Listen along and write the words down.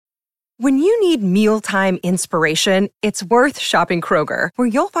When you need mealtime inspiration, it's worth shopping Kroger, where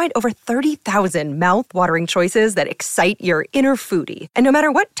you'll find over 30,000 mouth-watering choices that excite your inner foodie. And no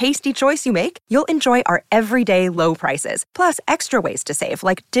matter what tasty choice you make, you'll enjoy our everyday low prices, plus extra ways to save,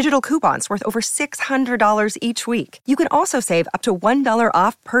 like digital coupons worth over $600 each week. You can also save up to $1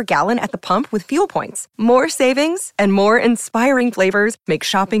 off per gallon at the pump with fuel points. More savings and more inspiring flavors make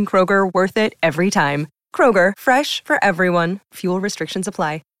shopping Kroger worth it every time. Kroger, fresh for everyone. Fuel restrictions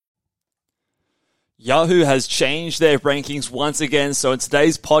apply. Yahoo has changed their rankings once again, so in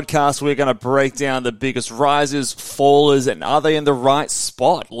today's podcast, we're going to break down the biggest rises, fallers, and are they in the right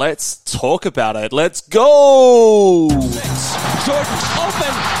spot? Let's talk about it. Let's go! Jordan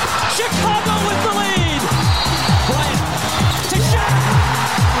open. Chicago with the lead. Bryant to Shaq.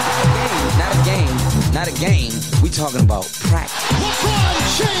 Not a game. We talking about practice. LeBron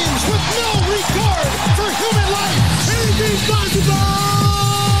James with no regard for human life. Irresponsible.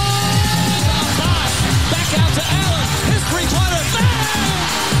 Out to Allen, his three-pointer, bang!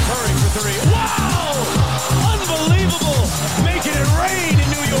 Curry for three, wow! Unbelievable! Making it rain in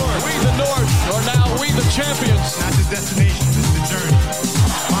New York. We the North, or now we the champions. Not the destination, it's the journey.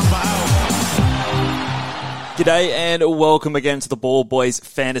 Mamba out. G'day and welcome again to the Ball Boys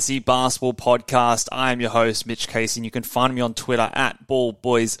Fantasy Basketball Podcast. I am your host, Mitch Casey, and you can find me on Twitter at Ball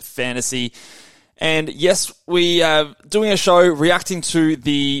Boys Fantasy. And yes, we are doing a show reacting to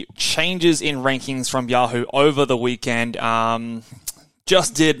the changes in rankings from Yahoo over the weekend.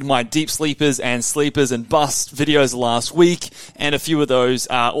 Just did my deep sleepers and bust videos last week, and a few of those,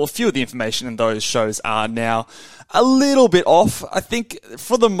 or a few of the information in those shows are now a little bit off. I think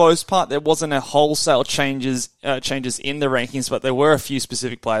for the most part there wasn't a wholesale changes in the rankings, but there were a few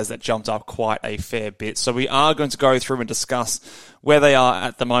specific players that jumped up quite a fair bit. So we are going to go through and discuss where they are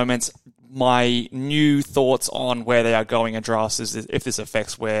at the moment. My new thoughts on where they are going in drafts is if this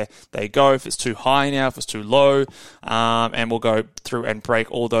affects where they go, if it's too high now, if it's too low, and we'll go through and break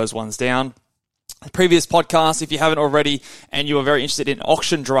all those ones down. Previous podcast, if you haven't already and you are very interested in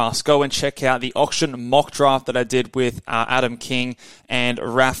auction drafts, go and check out the auction mock draft that I did with Adam King and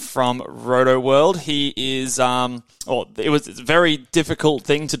Raf from Roto World. He is, it was a very difficult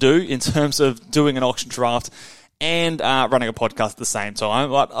thing to do in terms of doing an auction draft and running a podcast at the same time.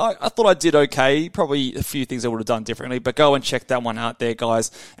 But I thought I did okay. Probably a few things I would have done differently. But go and check that one out there,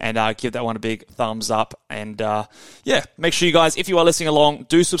 guys, and give that one a big thumbs up. And make sure you guys, if you are listening along,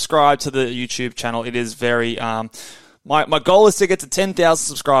 do subscribe to the YouTube channel. It is very... My goal is to get to 10,000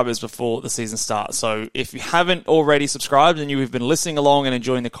 subscribers before the season starts. So if you haven't already subscribed and you've been listening along and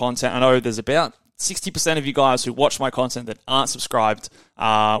enjoying the content, I know there's about 60% of you guys who watch my content that aren't subscribed.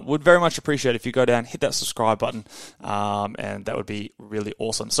 Would very much appreciate if you go down, hit that subscribe button, and that would be really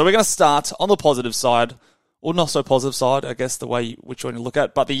awesome. So we're going to start on the positive side, or not so positive side, I guess, which one you look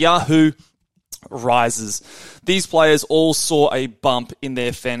at, but the Yahoo rises. These players all saw a bump in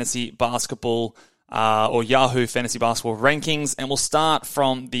their fantasy basketball or Yahoo Fantasy Basketball rankings, and we'll start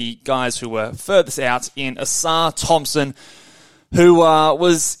from the guys who were furthest out in Asar Thompson, who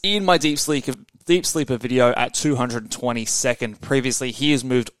was in my Deep Sleeper video at 222nd. Previously, he has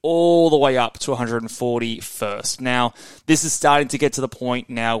moved all the way up to 141st. Now, this is starting to get to the point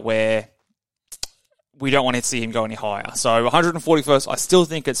now where we don't want to see him go any higher. So 141st, I still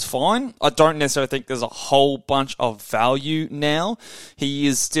think it's fine. I don't necessarily think there's a whole bunch of value now. He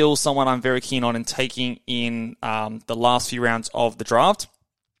is still someone I'm very keen on in taking in the last few rounds of the draft.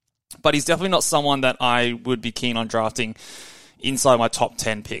 But he's definitely not someone that I would be keen on drafting inside my top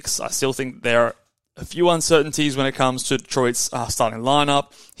 10 picks. I still think there are a few uncertainties when it comes to Detroit's starting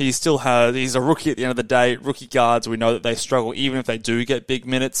lineup. He's a rookie at the end of the day. Rookie guards, we know that they struggle even if they do get big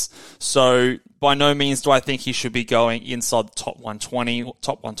minutes. So by no means do I think he should be going inside the top 120,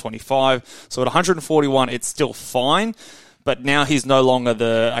 top 125. So at 141, it's still fine. But now he's no longer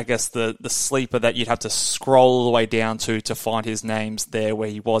the sleeper that you'd have to scroll all the way down to find his names there where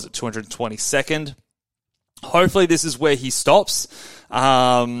he was at 222nd. Hopefully this is where he stops,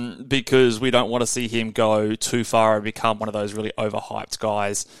 because we don't want to see him go too far and become one of those really overhyped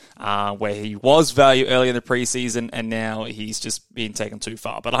guys where he was value early in the preseason and now he's just being taken too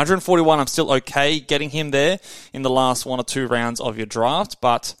far. But 141, I'm still okay getting him there in the last one or two rounds of your draft,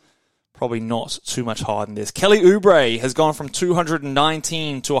 but probably not too much higher than this. Kelly Oubre has gone from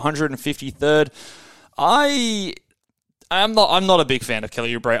 219 to 153rd. I'm not a big fan of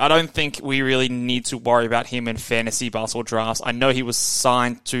Kelly Oubre. I don't think we really need to worry about him in fantasy basketball drafts. I know he was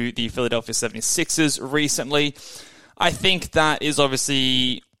signed to the Philadelphia 76ers recently. I think that is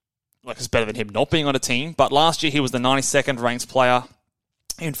obviously, it's better than him not being on a team. But last year he was the 92nd ranked player.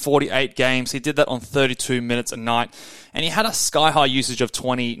 in 48 games. He did that on 32 minutes a night. And he had a sky-high usage of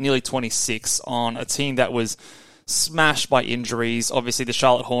 20, nearly 26 on a team that was smashed by injuries. Obviously, the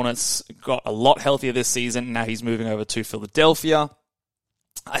Charlotte Hornets got a lot healthier this season. Now he's moving over to Philadelphia.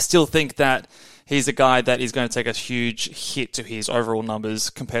 I still think that he's a guy that is going to take a huge hit to his overall numbers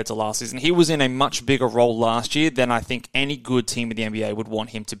compared to last season. He was in a much bigger role last year than I think any good team in the NBA would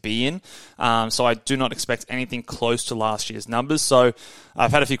want him to be in. So I do not expect anything close to last year's numbers. So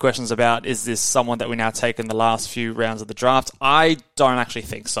I've had a few questions about, is this someone that we now take in the last few rounds of the draft? I don't actually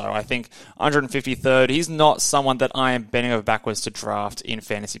think so. I think 153rd, he's not someone that I am bending over backwards to draft in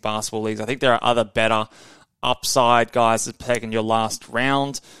fantasy basketball leagues. I think there are other better upside guys that have taken your last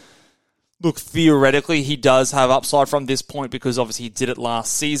round. Look, theoretically, he does have upside from this point because obviously he did it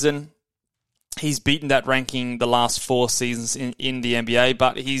last season. He's beaten that ranking the last 4 seasons in the NBA,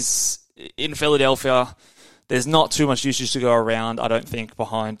 but he's in Philadelphia. There's not too much usage to go around, I don't think,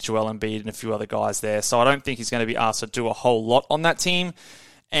 behind Joel Embiid and a few other guys there. So I don't think he's going to be asked to do a whole lot on that team.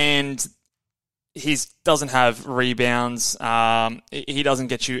 And he doesn't have rebounds. He doesn't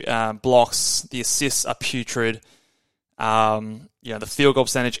get you blocks. The assists are putrid. The field goal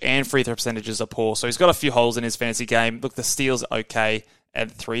percentage and free throw percentages are poor. So he's got a few holes in his fantasy game. Look, the steals are okay and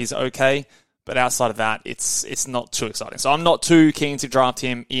threes are okay. But outside of that, it's not too exciting. So I'm not too keen to draft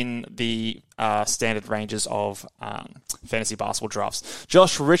him in the standard ranges of fantasy basketball drafts.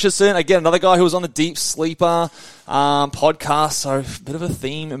 Josh Richardson, again, another guy who was on the Deep Sleeper podcast. So a bit of a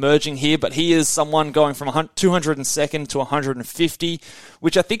theme emerging here. But he is someone going from 202nd to 150,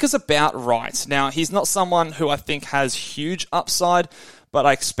 which I think is about right. Now, he's not someone who I think has huge upside, but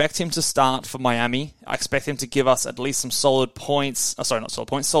I expect him to start for Miami. I expect him to give us at least some solid points.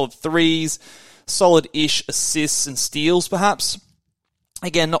 Solid threes, solid-ish assists and steals, perhaps.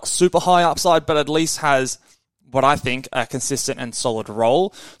 Again, not super high upside, but at least has what I think a consistent and solid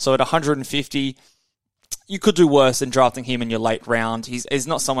role. So at 150, you could do worse than drafting him in your late round. He's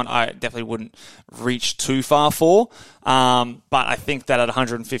not someone I definitely wouldn't reach too far for. But I think that at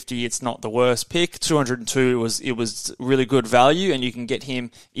 150, it's not the worst pick. 202 was really good value, and you can get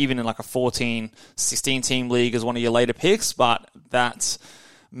him even in like a 14, 16 team league as one of your later picks. But that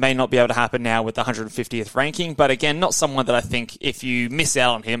may not be able to happen now with the 150th ranking. But again, not someone that I think if you miss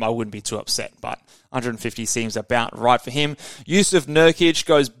out on him, I wouldn't be too upset. But 150 seems about right for him. Yusuf Nurkic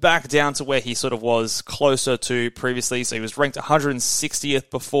goes back down to where he sort of was closer to previously. So he was ranked 160th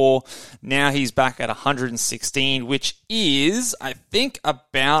before. Now he's back at 116, which is, I think,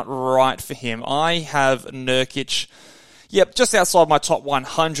 about right for him. I have Nurkic, just outside my top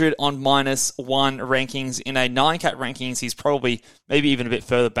 100 on -1 rankings. In a 9-cat rankings, he's probably maybe even a bit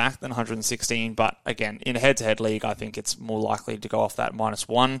further back than 116. But again, in a head-to-head league, I think it's more likely to go off that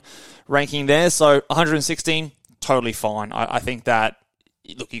 -1 ranking there. So 116, totally fine. I think that,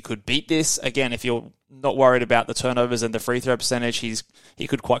 look, you could beat this. Again, if you're not worried about the turnovers and the free throw percentage, he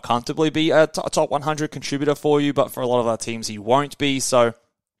could quite comfortably be a top 100 contributor for you. But for a lot of our teams, he won't be. So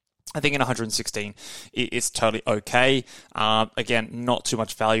I think in 116, it's totally okay. Again, not too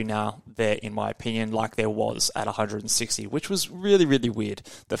much value now there, in my opinion, like there was at 160, which was really, really weird.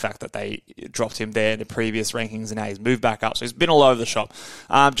 The fact that they dropped him there in the previous rankings and now he's moved back up. So he's been all over the shop.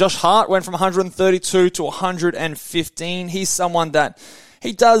 Josh Hart went from 132 to 115. He's someone that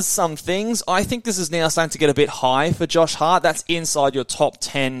he does some things. I think this is now starting to get a bit high for Josh Hart. That's inside your top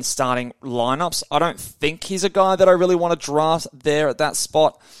 10 starting lineups. I don't think he's a guy that I really want to draft there at that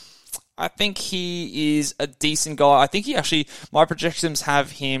spot. I think he is a decent guy. I think my projections have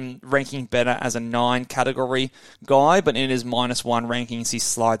him ranking better as a 9 category guy, but in his -1 rankings, he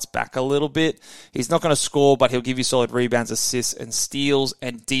slides back a little bit. He's not going to score, but he'll give you solid rebounds, assists, and steals,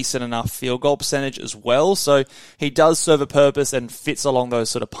 and decent enough field goal percentage as well. So he does serve a purpose and fits along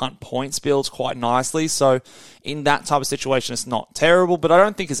those sort of punt points builds quite nicely. So in that type of situation, it's not terrible, but I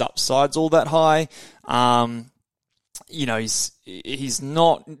don't think his upside's all that high. He's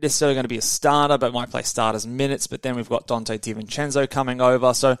not necessarily going to be a starter, but might play starters minutes. But then we've got Dante DiVincenzo coming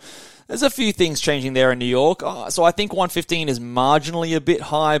over. So there's a few things changing there in New York. So I think 115 is marginally a bit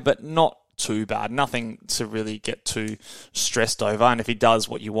high, but not too bad. Nothing to really get too stressed over. And if he does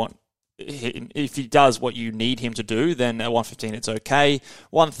what you want, if he does what you need him to do, then at 115 it's okay.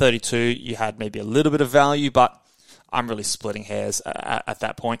 132, you had maybe a little bit of value, but I'm really splitting hairs at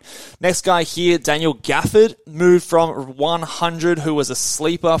that point. Next guy here, Daniel Gafford, moved from 100, who was a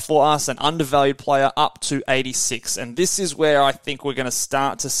sleeper for us, an undervalued player, up to 86. And this is where I think we're going to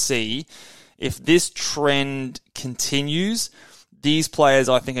start to see if this trend continues. These players,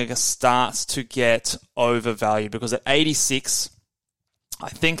 I think, are going to start to get overvalued because at 86, I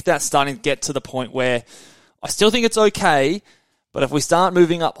think that's starting to get to the point where I still think it's okay, But if we start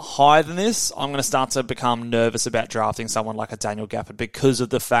moving up higher than this, I'm going to start to become nervous about drafting someone like a Daniel Gafford because of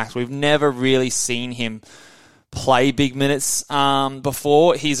the fact we've never really seen him play big minutes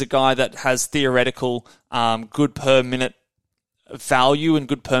before. He's a guy that has theoretical good per minute value and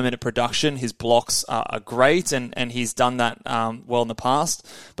good per minute production. His blocks are great, and he's done that well in the past.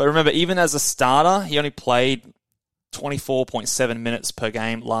 But remember, even as a starter, he only played 24.7 minutes per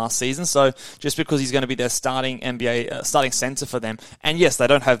game last season. So just because he's going to be their starting starting center for them, and yes, they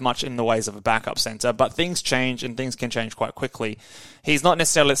don't have much in the ways of a backup center, but things change and things can change quite quickly. He's not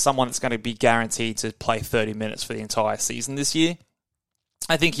necessarily someone that's going to be guaranteed to play 30 minutes for the entire season this year.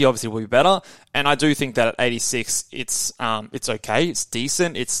 I think he obviously will be better, and I do think that at 86, it's okay, it's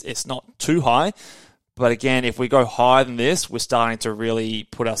decent, it's not too high. But again, if we go higher than this, we're starting to really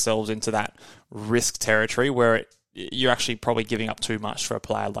put ourselves into that risk territory where you're actually probably giving up too much for a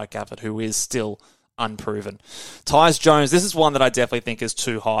player like Gafford, who is still unproven. Tyus Jones, this is one that I definitely think is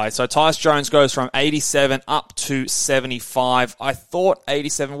too high. So Tyus Jones goes from 87 up to 75. I thought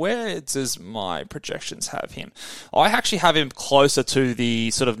 87, where does my projections have him? I actually have him closer to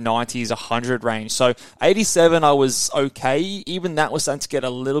the sort of 90s, 100 range. So 87, I was okay. Even that was starting to get a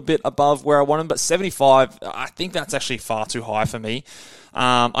little bit above where I want him. But 75, I think that's actually far too high for me.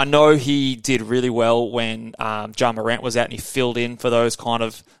 I know he did really well when Ja Morant was out and he filled in for those kind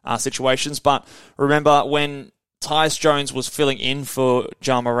of situations. But remember, when Tyus Jones was filling in for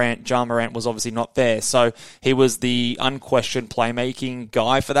Ja Morant was obviously not there. So he was the unquestioned playmaking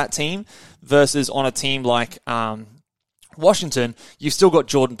guy for that team versus on a team like Washington, you've still got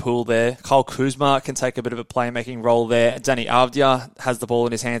Jordan Poole there. Kyle Kuzma can take a bit of a playmaking role there. Danny Avdia has the ball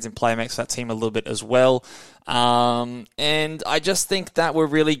in his hands and playmakes that team a little bit as well. And I just think that we're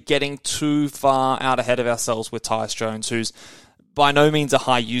really getting too far out ahead of ourselves with Tyus Jones, who's by no means a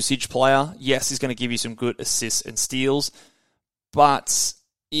high usage player. Yes, he's going to give you some good assists and steals, but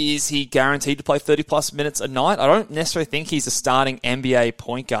is he guaranteed to play 30 plus minutes a night? I don't necessarily think he's a starting NBA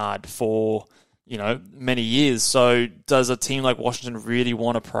point guard for many years. So does a team like Washington really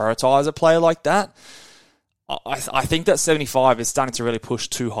want to prioritize a player like that? I think that 75 is starting to really push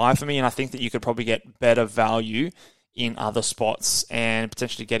too high for me, and I think that you could probably get better value in other spots and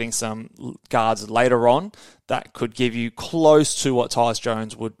potentially getting some guards later on that could give you close to what Tyus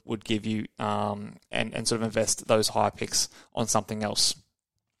Jones would give you and sort of invest those high picks on something else.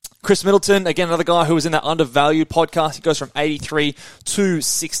 Chris Middleton, again, another guy who was in that undervalued podcast. He goes from 83 to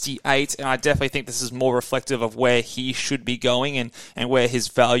 68, and I definitely think this is more reflective of where he should be going and where his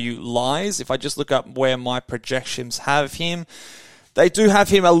value lies. If I just look up where my projections have him, they do have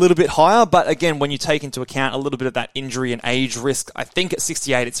him a little bit higher, but again, when you take into account a little bit of that injury and age risk, I think at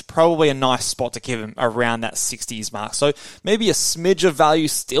 68, it's probably a nice spot to give him around that 60s mark. So maybe a smidge of value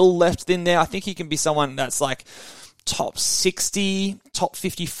still left in there. I think he can be someone that's like top 60, top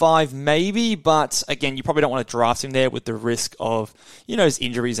 55 maybe, but again, you probably don't want to draft him there with the risk of, his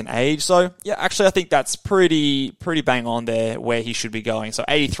injuries and age. So yeah, actually I think that's pretty bang on there where he should be going. So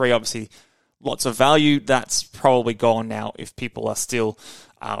 83, obviously lots of value. That's probably gone now if people are still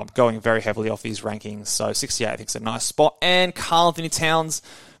going very heavily off these rankings. So 68 I think is a nice spot. And Karl Anthony Towns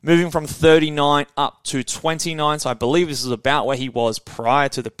moving from 39 up to 29. So I believe this is about where he was prior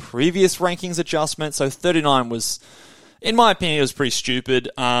to the previous rankings adjustment. So 39 was, in my opinion, it was pretty stupid.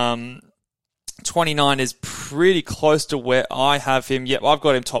 29 is pretty close to where I have him. Yep, I've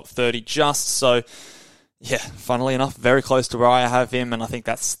got him top 30 just. So yeah, funnily enough, very close to where I have him. And I think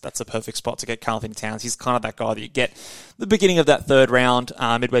that's a perfect spot to get Karl Anthony Towns. He's kind of that guy that you get the beginning of that third round,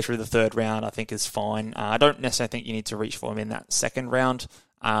 midway through the third round, I think is fine. I don't necessarily think you need to reach for him in that second round.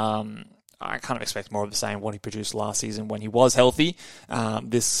 I kind of expect more of the same, what he produced last season when he was healthy,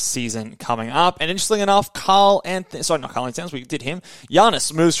 this season coming up. And interestingly enough, we did him.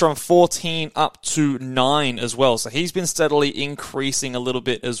 Giannis moves from 14 up to 9 as well. So he's been steadily increasing a little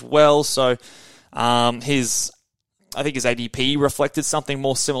bit as well. So I think his ADP reflected something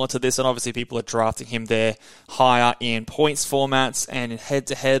more similar to this, and obviously people are drafting him there higher in points formats and in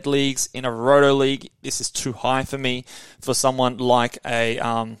head-to-head leagues. In a roto league, this is too high for me for someone like a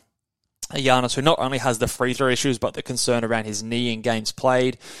Giannis, who not only has the free throw issues, but the concern around his knee in games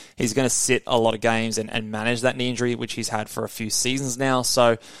played. He's going to sit a lot of games and manage that knee injury, which he's had for a few seasons now.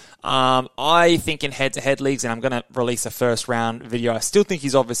 So I think in head-to-head leagues, and I'm going to release a first-round video, I still think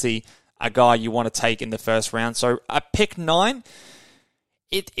he's obviously a guy you want to take in the first round. So at pick 9,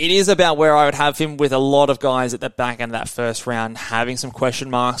 it is about where I would have him, with a lot of guys at the back end of that first round having some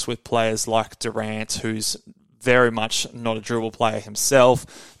question marks, with players like Durant, who's very much not a durable player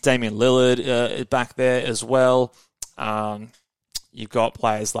himself. Damian Lillard back there as well. You've got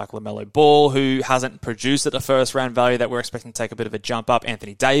players like LaMelo Ball, who hasn't produced at the first round value that we're expecting to take a bit of a jump up.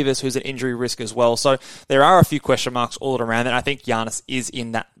 Anthony Davis, who's at injury risk as well. So there are a few question marks all around it. I think Giannis is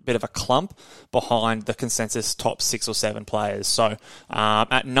in that bit of a clump behind the consensus top 6 or 7 players. So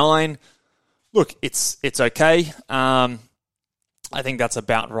at 9, look, it's okay. I think that's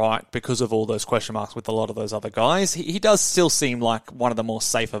about right because of all those question marks with a lot of those other guys. He does still seem like one of the more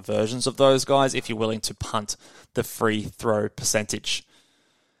safer versions of those guys if you're willing to punt the free throw percentage.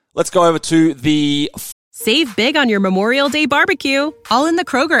 Let's go over to the... Save big on your Memorial Day barbecue, all in the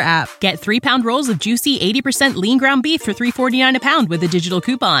Kroger app. Get 3-pound rolls of juicy 80% lean ground beef for $3.49 a pound with a digital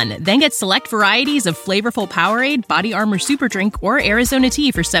coupon. Then get select varieties of flavorful Powerade, Body Armor Super Drink, or Arizona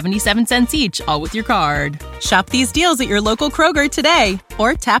tea for 77 cents each, all with your card. Shop these deals at your local Kroger today,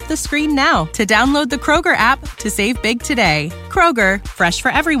 or tap the screen now to download the Kroger app to save big today. Kroger, fresh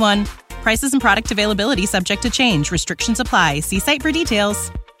for everyone. Prices and product availability subject to change. Restrictions apply. See site for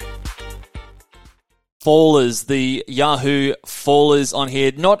details. Fallers, the Yahoo Fallers on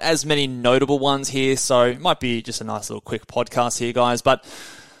here. Not as many notable ones here, so it might be just a nice little quick podcast here, guys. But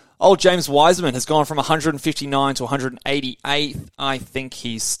old James Wiseman has gone from 159 to 188. I think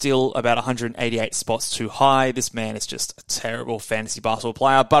he's still about 188 spots too high. This man is just a terrible fantasy basketball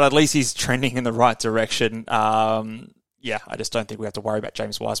player, but at least he's trending in the right direction. I just don't think we have to worry about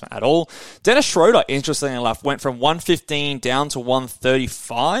James Wiseman at all. Dennis Schroeder, interestingly enough, went from 115 down to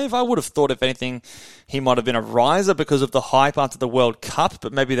 135. I would have thought, if anything, he might have been a riser because of the hype after the World Cup,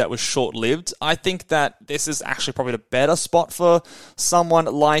 but maybe that was short-lived. I think that this is actually probably the better spot for someone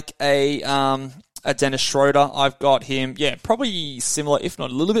like a Dennis Schroeder. I've got him, probably similar, if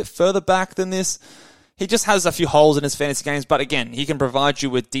not a little bit further back than this. He just has a few holes in his fantasy games, but again, he can provide you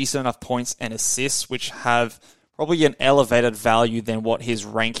with decent enough points and assists, which have probably an elevated value than what his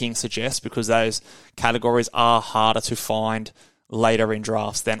ranking suggests, because those categories are harder to find later in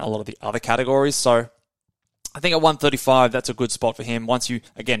drafts than a lot of the other categories. So I think at 135, that's a good spot for him. Once you,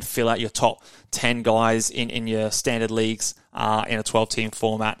 again, fill out your top 10 guys in your standard leagues in a 12-team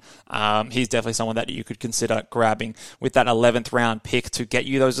format, he's definitely someone that you could consider grabbing with that 11th round pick to get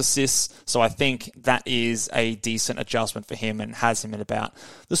you those assists. So I think that is a decent adjustment for him and has him in about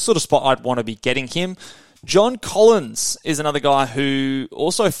the sort of spot I'd want to be getting him. John Collins is another guy who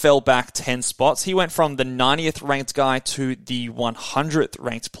also fell back 10 spots. He went from the 90th ranked guy to the 100th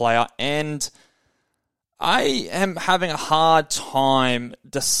ranked player, and I am having a hard time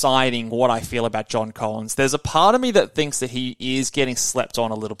deciding what I feel about John Collins. There's a part of me that thinks that he is getting slept on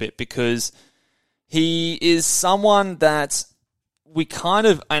a little bit because he is someone that we kind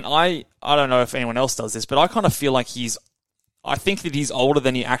of, and I don't know if anyone else does this, but I kind of feel like I think that he's older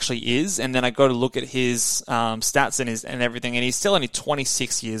than he actually is, and then I go to look at his stats and everything, and he's still only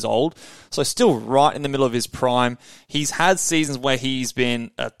 26 years old, so still right in the middle of his prime. He's had seasons where he's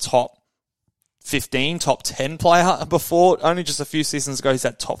been a top 15, top 10 player before. Only just a few seasons ago, he's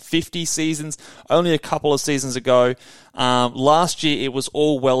had top 50 seasons. Only a couple of seasons ago. Last year, it was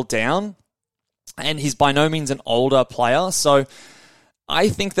all well down, and he's by no means an older player, so I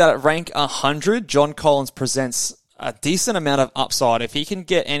think that at rank 100, John Collins presents a decent amount of upside if he can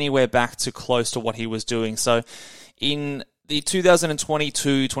get anywhere back to close to what he was doing. So in the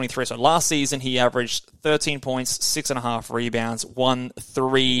 2022-23, so last season, he averaged 13 points, 6.5 rebounds, 1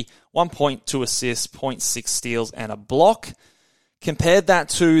 3, 1.2 assists, 0.6 steals, and a block. Compared that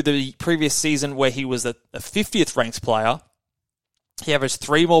to the previous season where he was a 50th ranked player, he averaged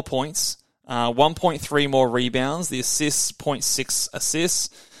 3 more points, 1.3 more rebounds, the assists, 0.6 assists.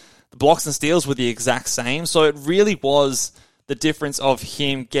 The blocks and steals were the exact same. So it really was the difference of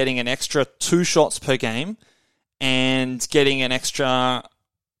him getting an extra 2 shots per game and getting an extra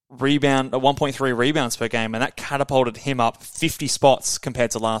rebound, 1.3 rebounds per game. And that catapulted him up 50 spots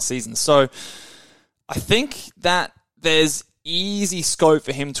compared to last season. So I think that there's easy scope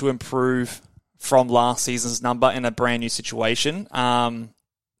for him to improve from last season's number in a brand new situation.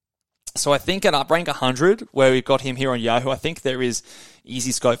 So I think at rank 100, where we've got him here on Yahoo, I think there is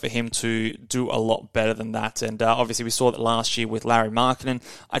easy scope for him to do a lot better than that. And obviously we saw that last year with Larry Markkinen.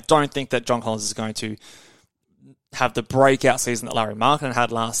 I don't think that John Collins is going to have the breakout season that Larry Markkinen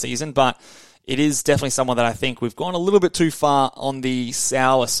had last season, but it is definitely someone that I think we've gone a little bit too far on the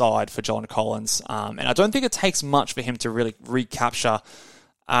sour side for John Collins. And I don't think it takes much for him to really recapture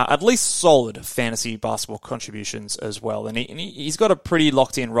at least solid fantasy basketball contributions as well. And he's got a pretty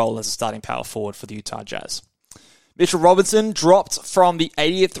locked-in role as a starting power forward for the Utah Jazz. Mitchell Robinson dropped from the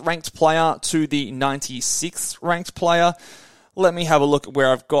 80th ranked player to the 96th ranked player. Let me have a look at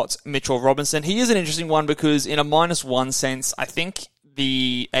where I've got Mitchell Robinson. He is an interesting one because in a -1 sense, I think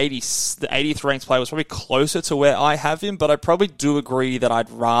the 80th ranked player was probably closer to where I have him, but I probably do agree that I'd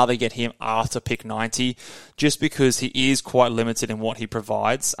rather get him after pick 90, just because he is quite limited in what he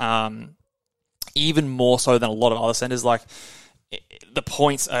provides. Even more so than a lot of other centers. Like, the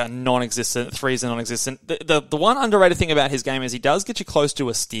points are non-existent, threes are non-existent. The one underrated thing about his game is he does get you close to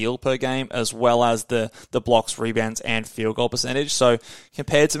a steal per game, as well as the blocks, rebounds, and field goal percentage. So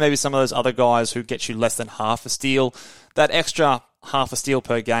compared to maybe some of those other guys who get you less than half a steal, that extra half a steal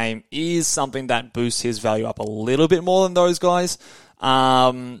per game is something that boosts his value up a little bit more than those guys.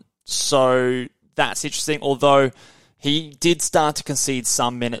 So that's interesting, although he did start to concede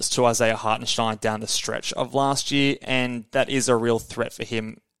some minutes to Isaiah Hartenstein down the stretch of last year, and that is a real threat for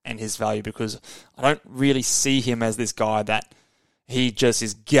him and his value, because I don't really see him as this guy that he just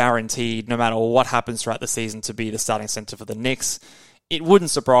is guaranteed, no matter what happens throughout the season, to be the starting center for the Knicks. It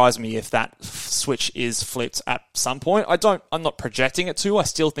wouldn't surprise me if that switch is flipped at some point. I'm not projecting it to. I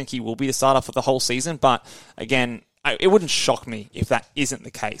still think he will be the starter for the whole season, but again, it wouldn't shock me if that isn't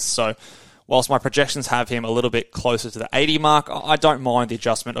the case. So, whilst my projections have him a little bit closer to the 80 mark, I don't mind the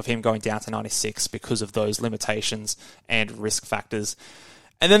adjustment of him going down to 96 because of those limitations and risk factors.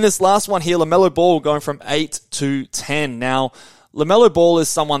 And then this last one here, LaMelo Ball, going from 8 to 10. Now, LaMelo Ball is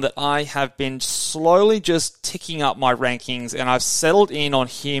someone that I have been slowly just ticking up my rankings, and I've settled in on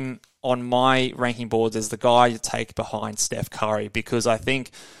him on my ranking boards as the guy to take behind Steph Curry, because I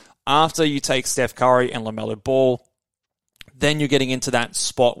think after you take Steph Curry and LaMelo Ball, then you're getting into that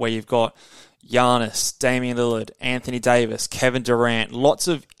spot where you've got Giannis, Damian Lillard, Anthony Davis, Kevin Durant, lots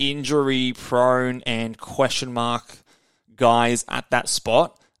of injury-prone and question mark guys at that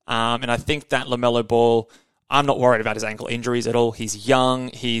spot. And I think that LaMelo Ball, I'm not worried about his ankle injuries at all. He's young.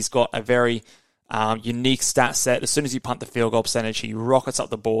 He's got a very unique stat set. As soon as you punt the field goal percentage, he rockets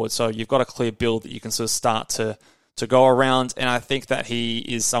up the board. So you've got a clear build that you can sort of start to go around. And I think that he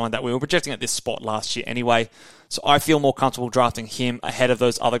is someone that we were projecting at this spot last year anyway. So I feel more comfortable drafting him ahead of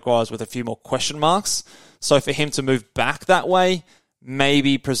those other guys with a few more question marks. So for him to move back that way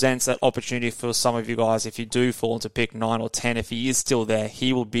maybe presents that opportunity for some of you guys. If you do fall into pick 9 or 10, if he is still there,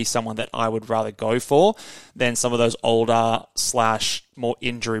 he will be someone that I would rather go for than some of those older / more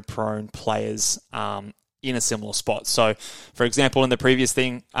injury-prone players in a similar spot. So, for example, in the previous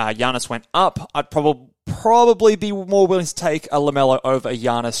thing, Giannis went up. I'd probably be more willing to take a LaMelo over a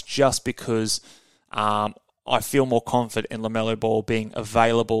Giannis, just because I feel more confident in LaMelo Ball being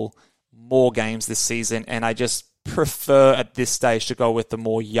available more games this season, and I just prefer at this stage to go with the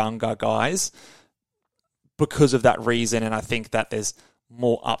more younger guys because of that reason. And I think that there's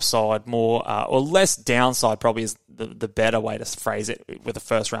more upside, more or less downside, probably is the better way to phrase it with a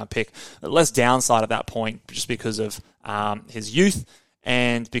first round pick. Less downside at that point, just because of his youth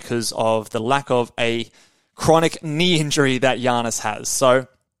and because of the lack of a chronic knee injury that Giannis has. So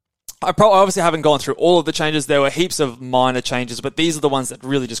I obviously haven't gone through all of the changes. There were heaps of minor changes, but these are the ones that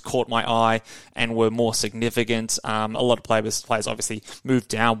really just caught my eye and were more significant. A lot of players obviously moved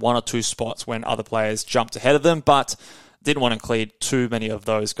down 1 or 2 spots when other players jumped ahead of them, but didn't want to include too many of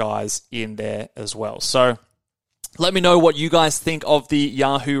those guys in there as well. So let me know what you guys think of the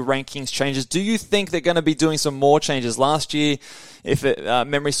Yahoo Rankings changes. Do you think they're going to be doing some more changes? Last year, if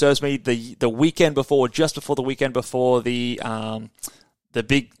memory serves me, the weekend before, just before the weekend before the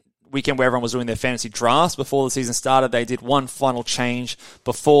big weekend where everyone was doing their fantasy drafts before the season started, they did one final change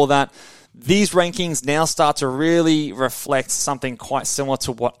before that. These rankings now start to really reflect something quite similar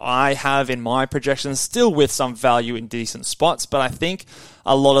to what I have in my projections, still with some value in decent spots, but I think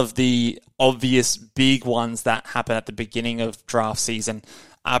a lot of the obvious big ones that happen at the beginning of draft season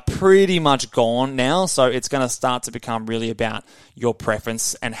are pretty much gone now. So it's going to start to become really about your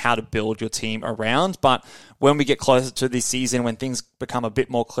preference and how to build your team around. But when we get closer to this season, when things become a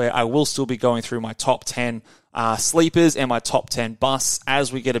bit more clear, I will still be going through my top 10 sleepers and my top 10 busts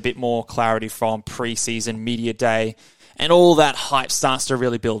as we get a bit more clarity from preseason, media day, and all that hype starts to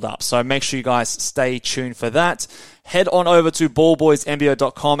really build up. So make sure you guys stay tuned for that. Head on over to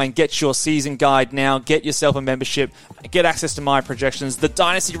ballboysmbo.com and get your season guide now. Get yourself a membership. Get access to my projections. The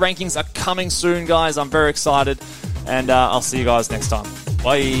Dynasty rankings are coming soon, guys. I'm very excited. And I'll see you guys next time.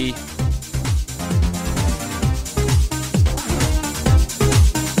 Bye.